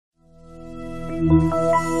The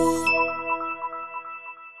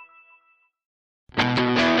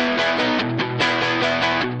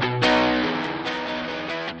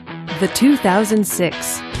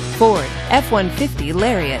 2006 Ford F-150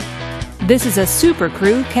 Lariat. This is a Super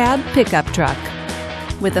Crew cab pickup truck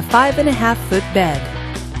with a 5.5-foot bed,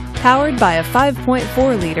 powered by a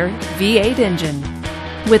 5.4-liter V8 engine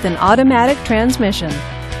with an automatic transmission.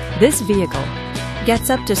 This vehicle gets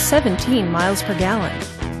up to 17 miles per gallon.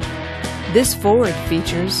 This Ford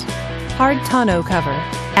features hard tonneau cover,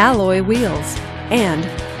 alloy wheels, and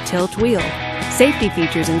tilt wheel. Safety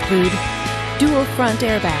features include dual front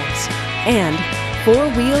airbags and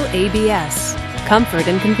 4-wheel ABS. Comfort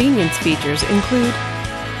and convenience features include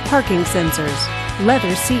parking sensors,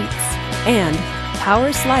 leather seats, and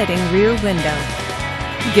power sliding rear window.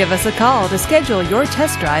 Give us a call to schedule your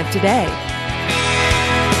test drive today.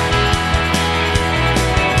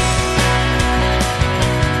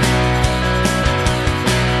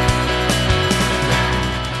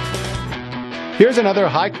 Here's another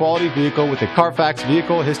high-quality vehicle with a Carfax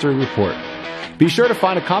Vehicle History Report. Be sure to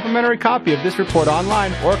find a complimentary copy of this report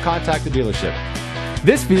online or contact the dealership.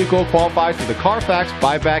 This vehicle qualifies for the Carfax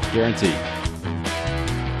Buyback Guarantee.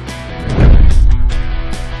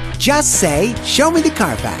 Just say, "Show me the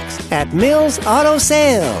Carfax" at Mills Auto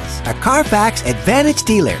Sales, a Carfax Advantage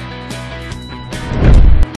dealer.